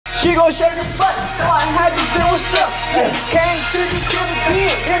She gon' shake her butt, so I had to do what's up. Came to the bed,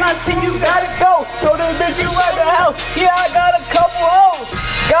 and I see you gotta go. Told that bitch you at the house. Yeah, I got a couple hoes.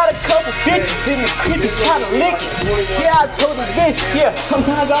 Got a couple bitches in the crib trying to lick it. Yeah, I told the bitch, yeah,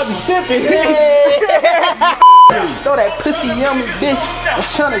 sometimes I'll be sipping. Throw that pussy yummy bitch, I'm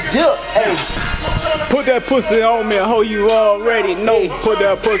trying to dip. Hey. Put that pussy on me, ho, you already know. Put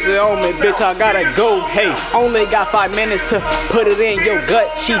that pussy on me, bitch, I gotta go. Hey, only got 5 minutes to put it in your gut.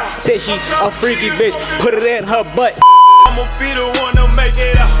 She said she a freaky bitch, put it in her butt. I'ma be the one to make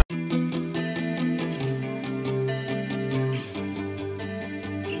it up.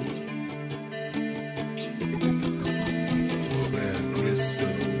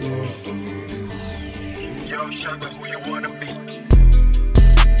 Yo, Sugar, who you wanna be?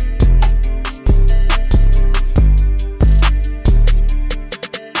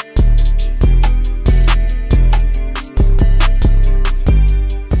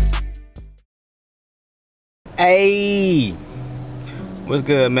 Hey, what's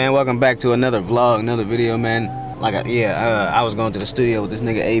good, man? Welcome back to another vlog, another video, man. I was going to the studio with this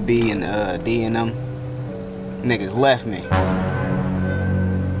nigga AB and D and them. Niggas left me.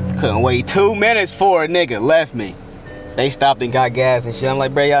 Couldn't wait 2 minutes for a nigga left me. They stopped and got gas and shit. I'm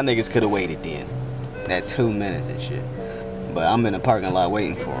like, bro, y'all niggas could have waited then. That 2 minutes and shit. But I'm in the parking lot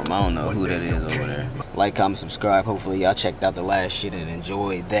waiting for them. I don't know who that is over there. Like, comment, subscribe. Hopefully y'all checked out the last shit and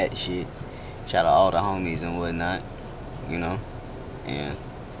enjoyed that shit. Shout out all the homies and whatnot, you know, and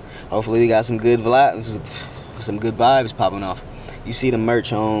hopefully we got some good vibes, popping off. You see the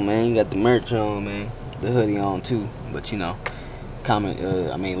merch on, man. You got the merch on, man. The hoodie on too, but you know, comment.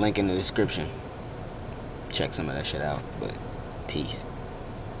 Link in the description. Check some of that shit out. But peace.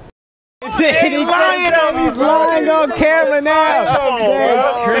 He's lying on me. He's lying on camera now.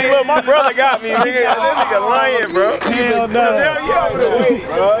 That's crazy. Look, my brother got me, nigga. That nigga lying, bro. Hell no.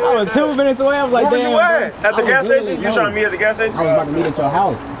 I was 2 minutes away. I was like, damn. Where was you at? At the gas station? You trying to meet at the gas station? I was about to meet at your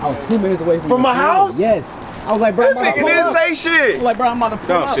house. I was 2 minutes away from my house. Yes. I was like, bro, this nigga didn't say shit. I was like, bro, I'm about to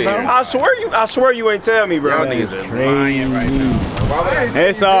pull up, bro. I swear you ain't tell me, bro. Y'all niggas are lying right now.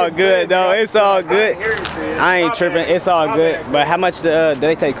 It's all good though. It's all good. I ain't tripping. It's all good. But how much do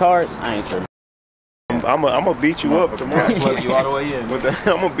they take cards? I ain't tripping. I'm gonna beat you up tomorrow. Plug you all the way in.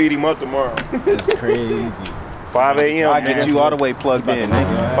 I'm gonna beat him up tomorrow. That's crazy. 5 a.m. I get you all the way plugged in,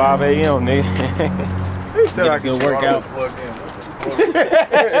 nigga. 5 a.m. nigga. He said I could work out.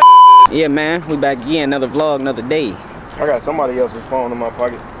 Yeah, man. We back again. Another vlog, another day. I got somebody else's phone in my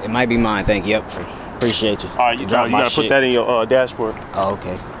pocket. It might be mine. Thank you. Appreciate you. All right, you gotta put that in your dashboard. Oh,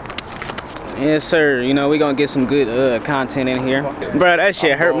 okay. Yes, sir. You know, we gonna get some good content in here. Bro, that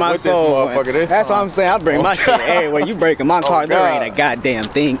shit hurt my soul. That's what I'm saying. I bring my shit everywhere. You breaking my car, there ain't a goddamn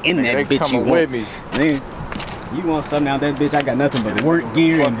thing in that bitch you want. With me. Man, you want something out that bitch, I got nothing but work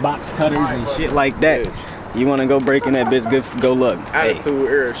gear and box cutters and shit like that. You wanna go break in that bitch, good luck. Attitude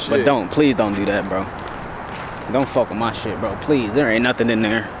era shit. But please don't do that, bro. Don't fuck with my shit, bro. Please, there ain't nothing in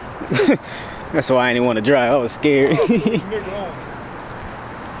there. That's why I didn't want to drive. I was scared. Shit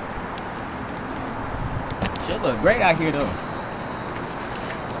look great out here, though.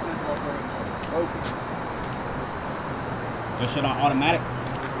 Your shit on automatic?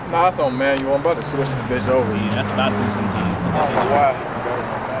 Nah, it's on manual. I'm about to switch this bitch over. Yeah, that's what I do sometimes. I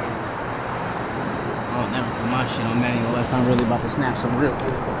don't never put my shit on manual unless I'm really about to snap some real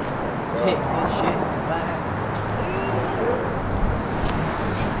good pics and shit.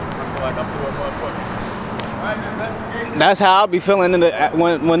 That's how I'll be feeling when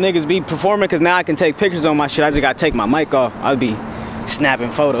niggas be performing, because now I can take pictures on my shit. I just gotta take my mic off. I'll be snapping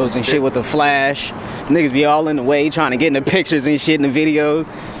photos and shit with the flash. Niggas be all in the way trying to get in the pictures and shit in the videos.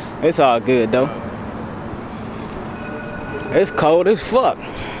 It's all good though. It's cold as fuck.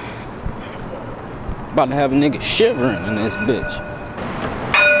 About to have a nigga shivering in this bitch.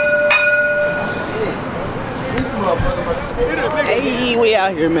 Hey, we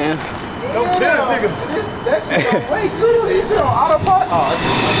out here, man. Don't hit a nigga. That shit don't wait good. Is it on autopilot? Oh,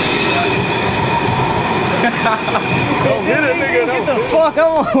 don't hit a nigga. Get the fuck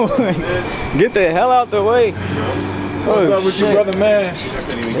on. Get the hell out the way. What's up with you, brother, man?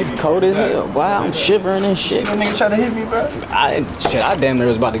 It's cold as hell. Wow, I'm shivering and shit. That nigga try to hit me, bro. I damn near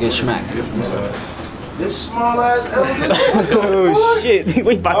was about to get smacked. This small ass elephant. Oh shit,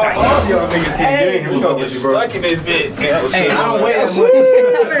 we about to. All y'all niggas can't get. We gonna get stuck in this bitch. Hey, I don't wait.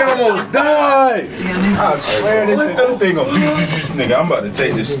 That nigga almost died. I swear this thing gonna nigga. I'm about to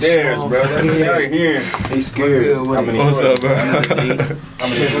take the stairs, bro. Get me out of here. He's scared. What's up, bro? How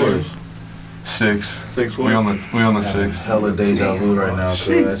many floors? 6. 6 floors. We on the 6th. Hella deja vu right now,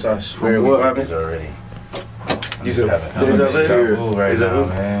 cuz. I swear we got this already. You still have a deja vu right now,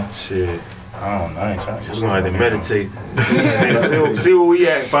 man. Shit. I don't know. I ain't trying to. We're gonna have to meditate. see where we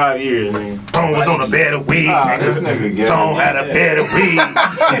at in 5 years, man. Tone was on a bed of weed, nigga. Tone had a bed of weed.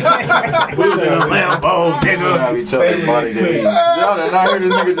 We was in a Lambo, nigga. Y'all done not heard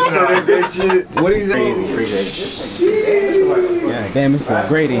this nigga just say that gay shit. What is that? Appreciate it. Yeah, damn, it feel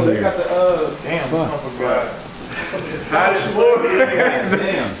great in here. Damn, fuck. How did you look?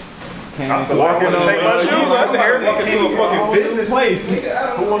 Damn. I'm walking on take my shoes off. That's an air walking to a fucking business place.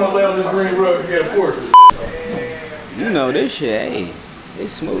 Who wanna lay on this green rug and get a Porsche? You know this shit, hey.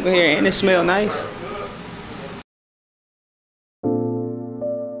 It's smooth in here and it smell nice.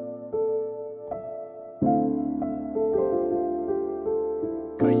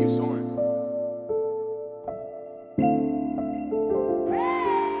 Are you soaring?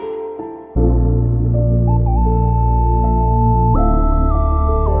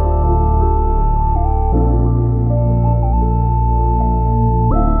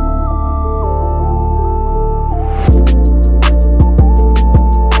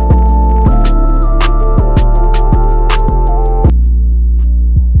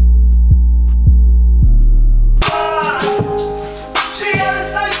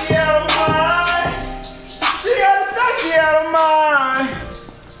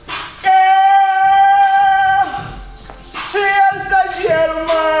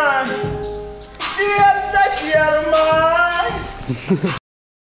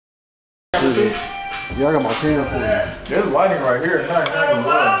 Y'all got my can for you. There's lighting right here. Nice.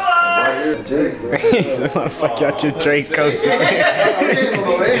 Right here, Jake. So motherfucker out your Drake coat.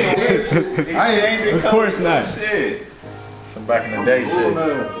 Of course not. Shit. Some back in the day shit.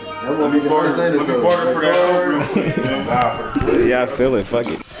 Let me barter for that real quick. Yeah, I feel it. Fuck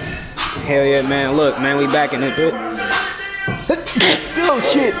it. Hell yeah, man. Look, man, we back in it. Oh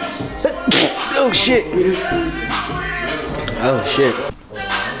shit. Oh shit. Oh shit.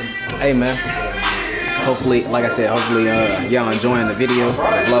 Hey man. Hopefully, like I said, hopefully y'all enjoying the video,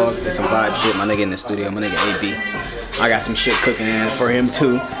 the vlog. It's some vibe shit. My nigga in the studio, my nigga AB. I got some shit cooking in for him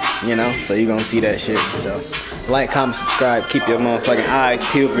too, you know, so you gonna see that shit. So like, comment, subscribe, keep your motherfucking eyes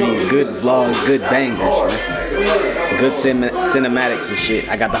peeled for these good vlogs, good bangers, man. Good cinematics and shit.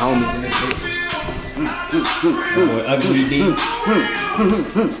 I got the homies in this shit. Boy, Ugly D.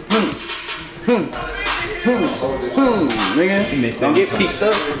 Nigga, you missed that. Get pieced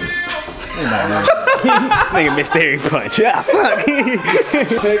up. Nigga missed every punch. Yeah, fuck.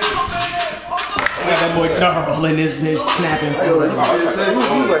 Got that boy Darl in this bitch snapping. He was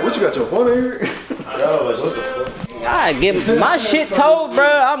like, what, you got your phone in here? I get my shit told, bro.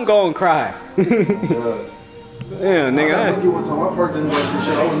 I'm gonna cry. Yeah, nigga. I think you want some. I parked in some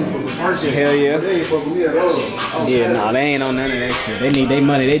shit. I wasn't supposed to park it. Hell yeah. They ain't supposed to be at all. Yeah, nah, they ain't on none of that shit. They need their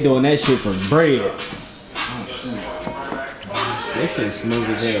money. They doing that shit for bread. This shit smooth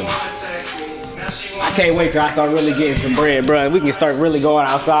as hell. I can't wait till I start really getting some bread, bro. We can start really going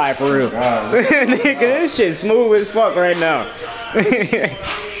outside for real. Nigga, this shit smooth as fuck right now.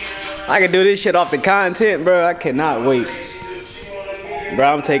 I can do this shit off the content, bro. I cannot wait. Bro,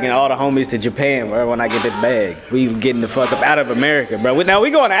 I'm taking all the homies to Japan, bro, when I get this bag. We getting the fuck up out of America, bro. Now we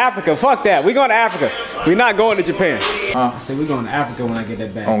going to Africa. Fuck that. We going to Africa. We not going to Japan. I said we going to Africa when I get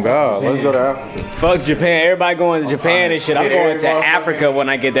that bag. Oh God, let's go to Africa. Fuck Japan. Everybody going to Japan and shit. I'm going to Africa when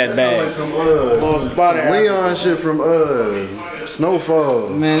I get that bag. Some Leon shit from Snowfall.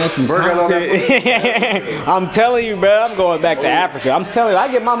 Man, that's some content. I'm telling you, bro, I'm going back to Africa. I'm telling you, I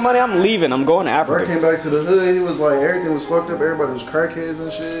get my money, I'm leaving. I'm going to Bro Africa. came back to the hood. He was like, everything was fucked up. Everybody was crackheads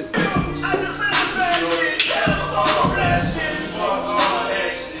and shit.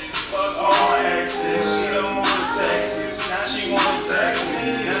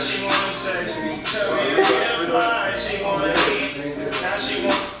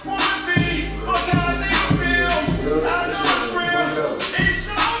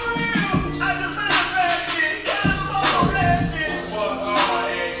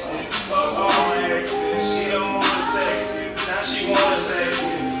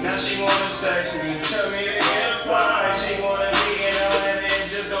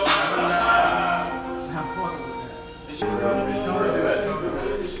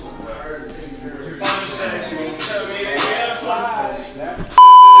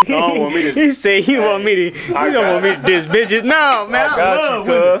 He said he want me to. You don't want me to diss bitches. No, man. I love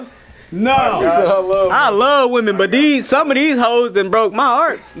women. No, I love women, but some of these hoes done broke my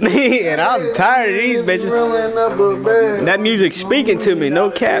heart, and I'm tired of these bitches. That music speaking to me,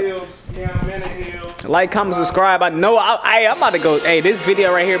 no cap. Like, comment, subscribe. I know I'm about to go. Hey, this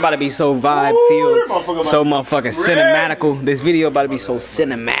video right here about to be so vibe filled, so motherfucking cinematical. This video about to be so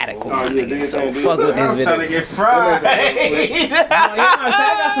cinematic. local. So fuck with this video. Trying to get fried. I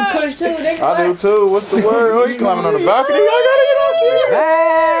got some kush too, nigga. I do too. What's the word? Oh, you climbing on the balcony? I gotta get out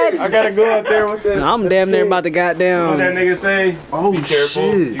there. I gotta go out there with that. I'm damn near about to What goddamn. that nigga say? Oh, Be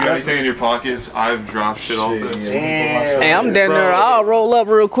careful. shit. You got anything in your pockets? I've dropped shit off this. Hey, I'm damn near. I'll roll up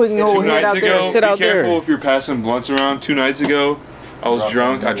real quick and go 2 head nights out there, ago, sit be out careful there. if you're passing blunts around. 2 nights ago, I was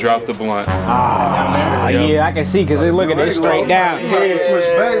drunk. I dropped the blunt. Yeah, I can see because they looking at straight down. Hey, switch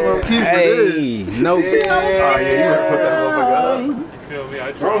back, little key for this. Hey, no. Oh, yeah, you better put that motherfucker up. Feel me?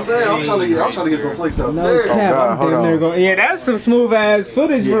 I You know what I'm saying? I'm trying to get some flicks out No there. cap, I'm damn near going. Yeah, that's some smooth ass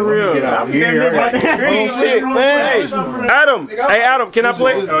footage for real. I'm damn near about to Shit, man. Hey, Adam. Hey, Adam, can I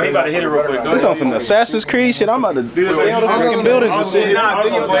play? Oh, he about to hit it real quick. Go This ahead. on some Assassin's Creed shit. I'm about to stay on the fucking buildings and shit. Nah, do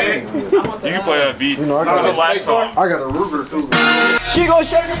your thing. You can play that beat. You know, I That's the got last song. a Ruger too. She gon'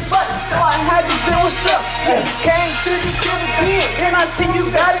 shake the butt, so I had to do what's up. Came to the Caribbean, and I see you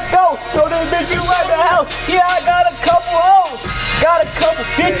gotta go. Told that bitch you at the house. Yeah, I got a couple hoes. Got a couple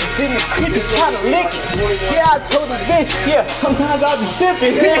bitches in the crib tryna lick it. Yeah, I told the bitch, yeah, sometimes I'll be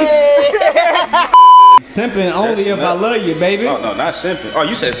sipping. Simping only if I love you, baby. Oh, no, not simping. Oh,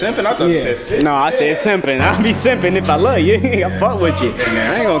 you said simping? I thought you said simping. No, I said simping. I'll be simping if I love you. I fuck with you.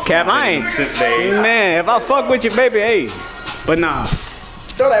 I ain't gonna cap. I ain't. Simp days. Man, if I fuck with you, baby, hey. But nah.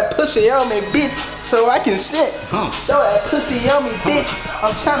 Throw that pussy on me, bitch, so I can sit. Throw that pussy on me, bitch.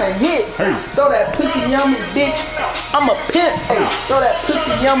 I'm tryna hit. Throw that pussy on me, bitch. I'm a pimp. Hey, throw that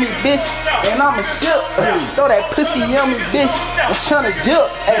pussy on me, bitch. And I'm a sip. Throw that pussy on me, bitch. I'm tryna dip.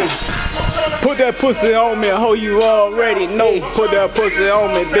 Hey. Put that pussy on me, ho, you already know. Put that pussy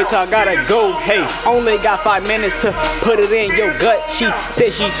on me, bitch, I gotta go. Hey, only got 5 minutes to put it in your gut. She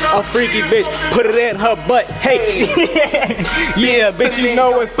said she a freaky bitch, put it in her butt. Hey, yeah, bitch, you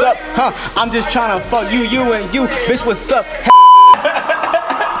know what's up, huh? I'm just tryna fuck you, and you, bitch, what's up?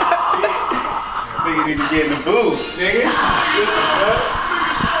 Nigga need to get in the booth, nigga.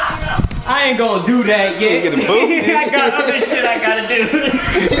 I ain't gonna do that yet. Get in the booth. I got other shit I gotta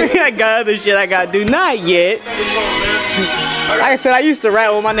do. I got other shit I gotta do. Not yet. Like I said, I used to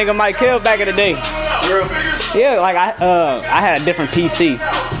rap with my nigga Mike Hill back in the day. Yeah, like I had a different PC.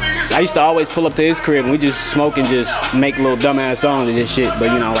 I used to always pull up to his crib and we just smoke and just make little dumbass songs and this shit.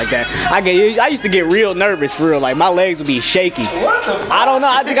 But you know, like that. I used to get real nervous for real. Like my legs would be shaky. I don't know.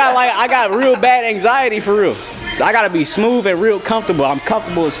 I got real bad anxiety for real. So I gotta be smooth and real comfortable. I'm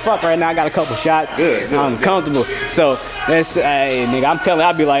comfortable as fuck right now. I got a couple shots. Good. I'm comfortable. So that's, hey, nigga, I'm telling you,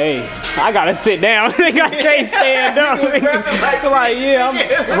 I'll be like, hey, I gotta sit down. Nigga, I can't stand up. Like, yeah,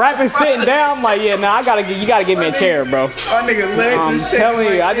 I'm rapping sitting down. I'm like, yeah, nah, you gotta give me a chair, bro. I'm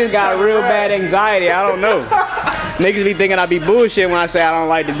telling you, I just got real bad anxiety. I don't know. Niggas be thinking I be bullshit when I say I don't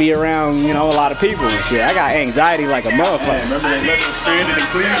like to be around, you know, a lot of people and shit. I got anxiety like a motherfucker. Remember they left us stranded in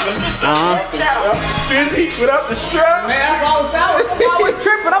Cleveland? Busy without the strap? Man, that's why I was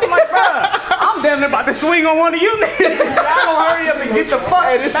tripping. I'm like, bro, I'm damn near about to swing on one of you niggas. I don't hurry up and get the fuck.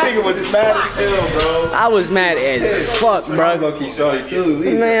 Hey, this nigga was mad as hell, bro. I was mad as fuck, bro. Low-key shorty too.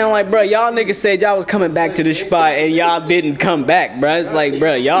 Man, like, bro, y'all niggas said y'all was coming back to this spot and y'all didn't come back, bro. It's like,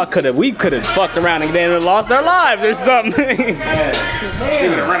 bro, we could have fucked around and then lost our lives or something. Give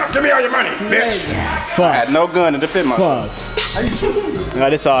me all your money, bitch. Fuck. I had no gun to defend myself. Fuck. No,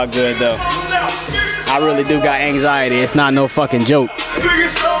 this all good though. I really do got anxiety. It's not no fucking joke.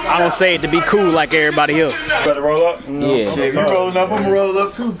 I don't say it to be cool like everybody else. About to roll up? Yeah. Shit, you rolling up, I'm rolling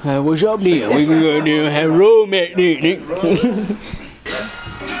up too. What's up, nigga? We can go there and have romance, nigga.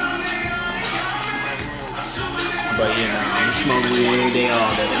 But you know, I'm smoking weed every day,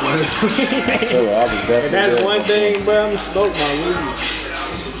 all day. That's one thing, bro. I'm smoke my weed.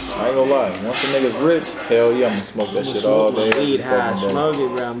 I ain't gonna lie. Once a nigga's rich, hell yeah, I'm gonna smoke that shit all day. Weed high, fucking day. smoke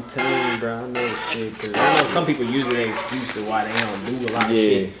it, bro. I'm telling you, bro. I know shit. Cause I know some people use it as an excuse to why they don't do a lot of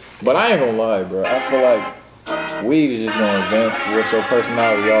shit. But I ain't gonna lie, bro. I feel like weed is just gonna advance what your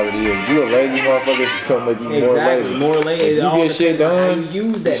personality already is. If you a lazy motherfucker, it's just gonna make you more lazy. More lazy. If you get shit done,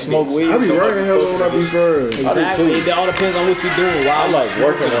 you use that smoke bitch. weed. I be working hella when I be fried. Exactly. It all depends on what you're doing. I like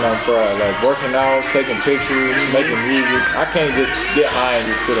working when I'm fried. Like working out, taking pictures, making music. I can't just get high and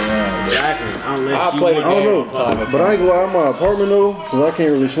just sit around. Exactly. Unless I you play the I don't know, game time to but I ain't gonna lie, I'm in my apartment though, since I can't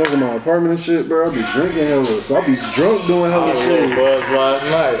really smoke in my apartment and shit, bro. I be drinking hella, so I be drunk doing hella shit. buzz last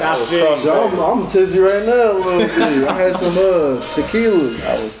night. I was So I'm tipsy right now a little bit. I had some tequila.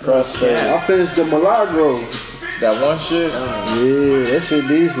 I was frustrated. I finished the Milagro. That one shit? Yeah, that shit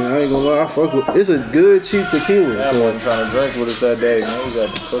decent. I ain't gonna lie, I fuck with. It's a good cheap tequila. I wasn't trying to drink with us that day, man. We got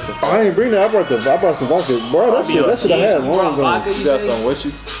the pussy. I ain't bring that. I brought some vodka. Bro, that shit I had long ago. You got some with you?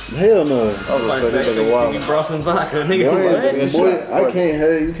 Hell no. I was gonna say this like a while. You brought some vodka, nigga. Boy, you can't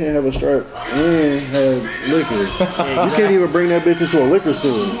have a strap and have liquor. You can't even bring that bitch into a liquor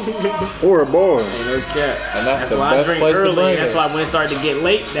store or a bar. No cap. And that's the why I best drink place to early. bring That's it. why when it started to get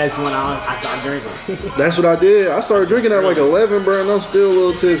late, that's when I started drinking. That's what I did. I started drinking at like 11, bro, and I'm still a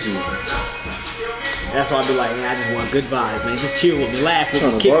little tipsy. That's why I be like, man, I just want good vibes, man. Just chill with me, laugh with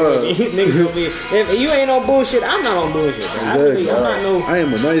me, Tryna kick with me. vibe. Niggas gonna be, if you ain't on bullshit, I'm not on bullshit, bro. Exactly. I'm not no. I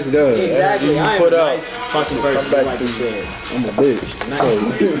am a nice guy. Exactly. I am put a up. nice fucking person, like you said. I'm a bitch. So,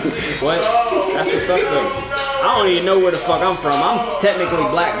 What? That's what's up, though. I don't even know where the fuck I'm from. I'm technically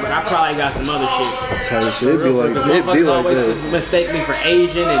black, but I probably got some other shit. that's how it should be like. Because It be motherfuckers like always that. mistake me for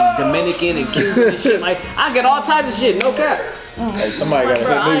Asian and Dominican and Cuban and shit. Like, I get all types of shit, no cap. Hey, somebody gotta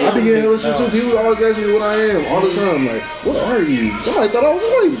hit me. I be getting hella shit too. People always ask me what I am all the time. Like, what are you? Somebody thought I was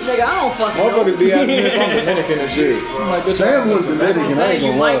white. Nigga, I don't fucking know. Motherfuckers be asking me if I'm Dominican and shit. I'm like, this Sam was Dominican. I ain't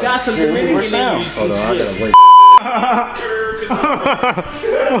You gonna might lie. got some Dominican in you. Hold on, I gotta wait.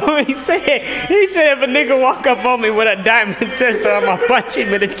 He said if a nigga walk up on me with a diamond tester, I'ma punch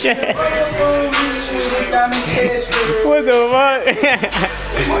him in the chest. What the fuck?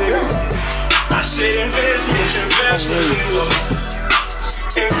 I say investments,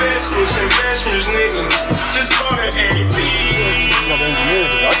 nigga. Just call it AP. I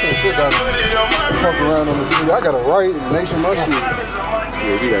can't sit down and fuck around on the CD. I gotta write and make sure my shit.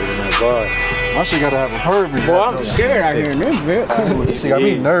 Yeah, you gotta get that vibe. My shit gotta have a purpose. Boy, I'm scared out here in this bitch. This shit got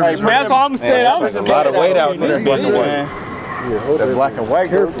me nervous. That's all I'm saying. I'm There's a scared. lot of weight out in this black and white. Yeah, hold That that. black and white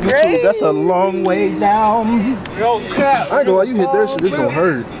girl. That's a long way down. Yo, cap. I ain't gonna lie, you hit that shit, it's gonna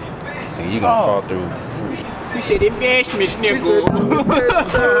hurt. You gonna fall through. You said investments, nigga. I'm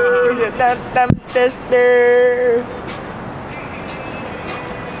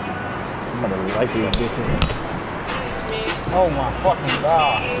gonna like these bitches. Oh my fucking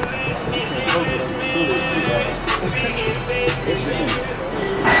god.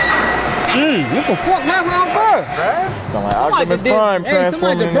 What the fuck, man? Sound like Optimus Prime Somebody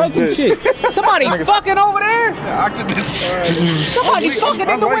transforming broke some this shit. shit. Somebody fucking over there. Somebody fucking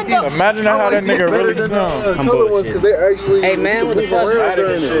in the window. Imagine how that nigga really sound. Color ones, cause they actually. Hey, man, what the fuck?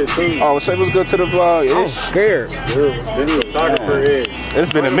 Oh, say what's good to the vlog. I'm scared.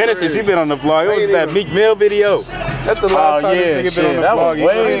 It's been a minute since you been on the vlog. It was that Meek Mill video. That's the last time this nigga been on the vlog. We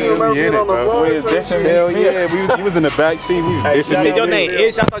was dissing Mill. Yeah, he was in the back seat. We was You dissing said your Mill. name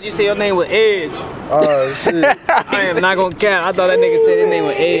Edge. I thought you said your name was Edge. Oh shit. I am not gonna cap. I thought that nigga said his name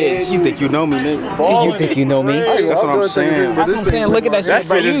was Edge. You think you know me, nigga? You think you know me? That's what I'm saying. That's what I'm saying. Look at that shit,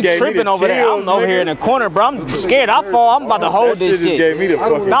 bro. shit just You gave me tripping the over there. I'm chills, over here in the corner, bro. I'm scared. I fall. I'm about to hold this Just gave shit. me the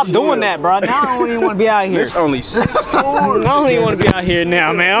fucking Stop doing that, bro. Now I don't even want to be out here. It's only 6 I don't even want to be out here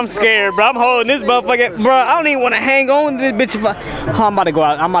now, man. I'm scared, bro. I'm holding this motherfucker, bro. I don't even want to hang on to this bitch. If I'm about to go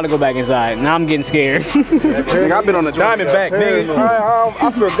out. I'm about to go back inside. Now I'm getting scared. Nigga, I've been on the Diamondback, nigga. I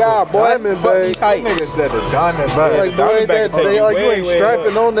forgot, boy. Fuck these heights. Nigga said the Diamondback. Like, boy, ain't that today? Like, you ain't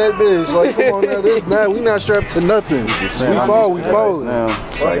strapping on that bitch. Like, come on now, this not. We not strapped to nothing. We fall. Now,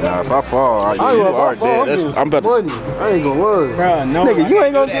 it's like, nah, if I fall, you are dead. I'm about to. money. I ain't gonna lie. Bro, no. Nigga, you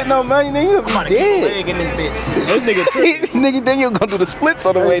ain't gonna get no money, nigga. You I'm dead. leg in this bitch. This nigga Nigga, then you gonna do the splits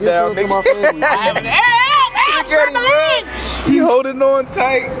on the way down, To nigga. my family. You holding on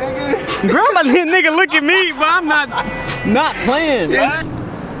tight, nigga. Grandma, nigga, look at me, but I'm not playing, bro.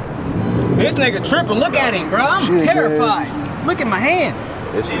 This nigga tripping. Look at him, bro. I'm terrified. Look at my hand.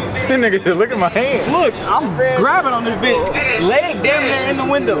 Nigga, look at my hand. Look, I'm grabbing on this bitch. Leg damn near in the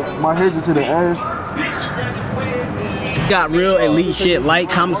window. My head just hit the ass. Got real elite shit. Like,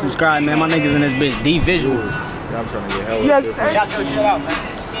 comment, subscribe, man. My niggas in this bitch. D Visuals. I'm trying to get hella. Yes. Shout your shit out, man.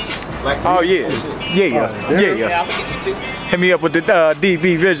 Oh yeah. Yeah. I'm gonna get you too. Hit me up with the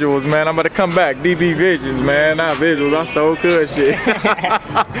DB visuals, man. I'm about to come back. DB visions, man. Not visuals. I stole good shit.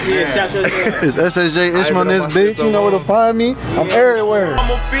 Yeah, shout your shit out. It's SSJ Isham on this bitch. You know where to find me. I'm everywhere.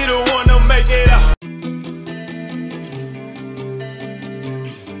 I'ma be the one to make it up.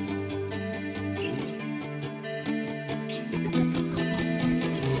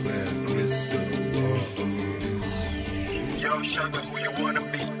 Yo, Shaka, who you wanna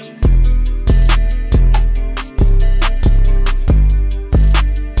be?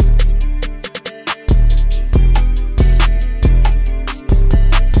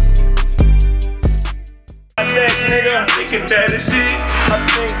 Thinking that is it. I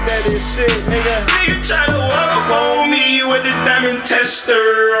think that is it, nigga. Nigga try to walk on me with with the diamond tester.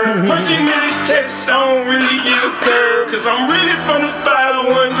 I'm punching in his chest, I don't really give a curve. Cause I'm really from the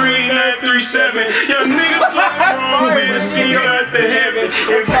 5013937. Young nigga fucking wrong, man, see you out the heaven.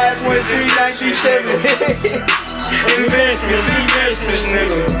 Investments, 3937. Investments,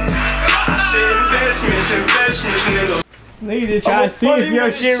 nigga. I said investments, nigga. Nigga just trying to see if your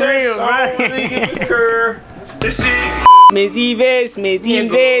shit real, right? This is Investments,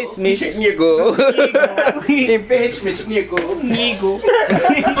 investments. Nigga. Investments, nigga.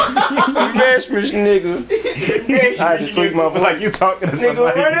 Investments, nigga. I had to tweak my voice like you talking to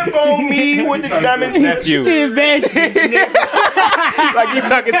somebody. nigga, run up on me with the diamond nephew. Investments, nigga. Like he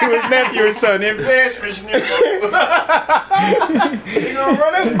talking to his nephew or son. Investments, nigga. Nigga,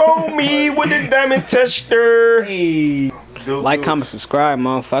 run up on me with the diamond tester. Hey. Like, comment, subscribe,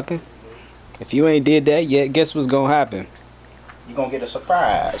 motherfucker. If you ain't did that yet, guess what's gonna happen? You gonna get a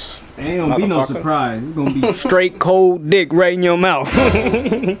surprise. There ain't gonna be no surprise. It's gonna be straight cold dick right in your mouth.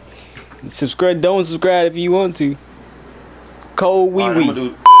 Subscribe, don't subscribe if you want to. Cold wee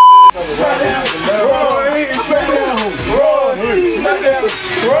wee.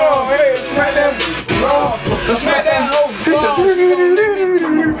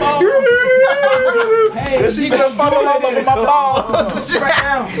 She gonna funnel all over my balls.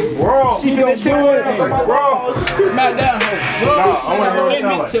 She gonna do it. Smack that hoe. I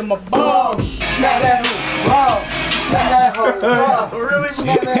wanna To my balls. Smack that hoe. Raw. Smack that hoe. Raw. Really?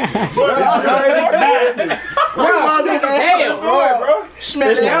 Smack that hoe. Hell,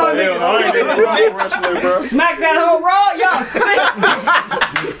 Smack that hoe. smack that hoe raw, y'all sick.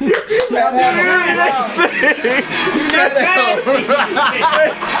 Smack that hoe.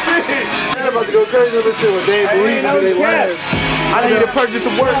 They're about to go crazy on this shit with Dave Believe in they last. I need to purchase the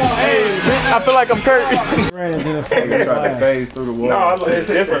work. Hey, bitch, I feel like I'm Kurt. Ran into the fucking Tried to phase through the wall. No, it's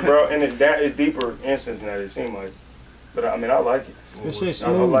different, bro, and it's deeper instance than that. It seems like, but I mean, I like it. This shit I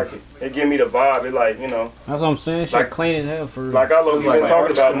smooth. like it. It give me the vibe. It like, you know, That's what I'm saying. Shit Like- clean as hell for real. like I low-key been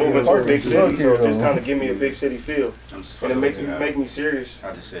talking about moving to a big city, so it just kind of give me a big city feel, and it make me serious.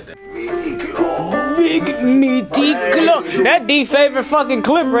 I just said that. Big meaty claw. That D favorite fucking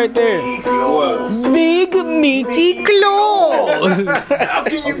clip right there. Big meaty claws. How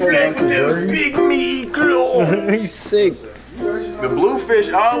can you play with those big meat claws? He's sick. The Bluefish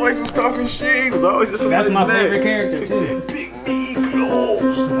always was talking shit. He was always just That's my favorite character too. Big meat claws.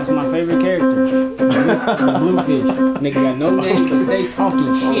 That's my favorite character. Bluefish. Nigga got no name but stay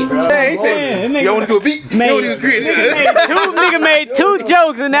talking shit. Hey, he said, Man, you want to do a beat? You made, want to do a grit? nigga made two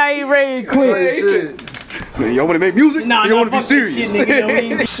jokes and now he ready to quit. Shit. Man, y'all want to make music? Nah, you nah, want to be fuck this serious? shit,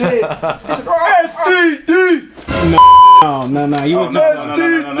 nigga. Shit. STD. No. You went too far.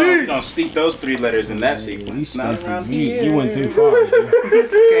 No. You don't speak those three letters in that sequence. You went too far.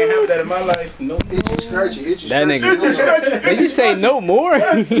 Can't have that in my life. No. Itchy, scratchy, itchy, That scratchy. nigga. Did you say no more? No,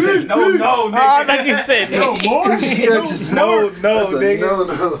 Oh, I thought you said no more. Itchy, scratchy. No, That's a nigga.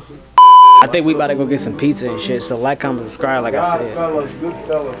 no. I think we about to go get some pizza and shit. So like, comment, subscribe, like I said.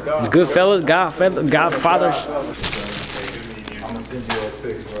 Goodfellas, Godfathers. I'm gonna send you those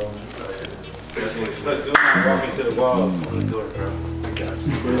pics, bro. Walk into the wall on the door, bro.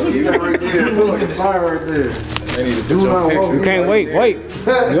 You got right there. Put like a sign right there. They need to Do not walk. You can't wait.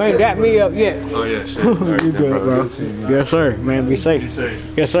 You ain't got me up yet. Oh yeah, shit. You good, bro? Yes, sir. Man, be safe.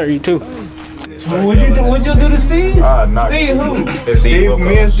 Yes, sir. You too. What'd you do to Steve? Nah. Steve who? Steve,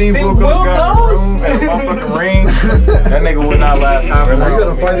 me and Steve Wilkos got in the room and a motherfucking ring. That nigga would not last time. You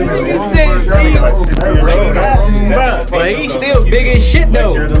gotta fight him in He the said Steve. But he's still big as shit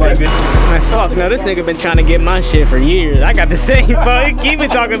though. Man, fuck no, this nigga been trying to get my shit for years. I got the same fuck. He been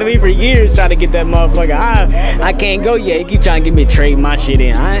talking to me for years trying to get that motherfucker. I can't go yet. He keep trying to get me to trade my shit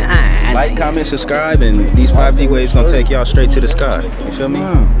in. Like, comment, subscribe, and these 5G waves gonna take y'all straight to the sky. You feel me?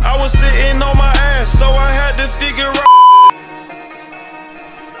 I was sitting on my ass, so I had to figure out.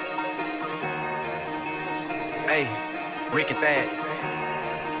 Hey, Rick at that.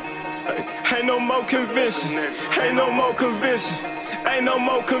 Ain't no more convincing. Ain't no more convincing. Ain't no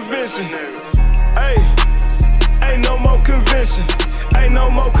more convincing. Hey, ain't no more convincing. Ain't no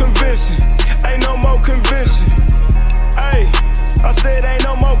more convincing. Ain't no more convincing. Hey, I said ain't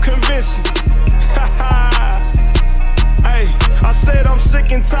no more convincing. Hey, I said I'm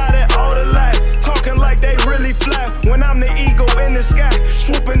sick and tired of all the lies. Talking like they really fly. When I'm the eagle in the sky,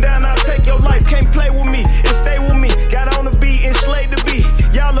 swooping down, I'll take your life. Can't play with me and stay with me. Got on the beat and slayed the beat.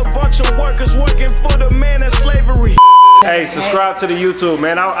 Y'all a bunch of workers working for the man of slavery. Hey, subscribe to the YouTube,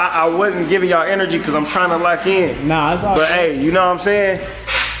 man. I wasn't giving y'all energy because I'm trying to lock in. Nah, it's all But hey, you know what I'm saying?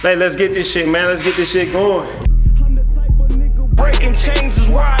 Hey, let's get this shit, man. Let's get this shit going. I'm the type of nigga breaking chains is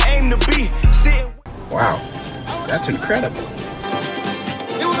where I aim to be. Sitting Wow. That's incredible.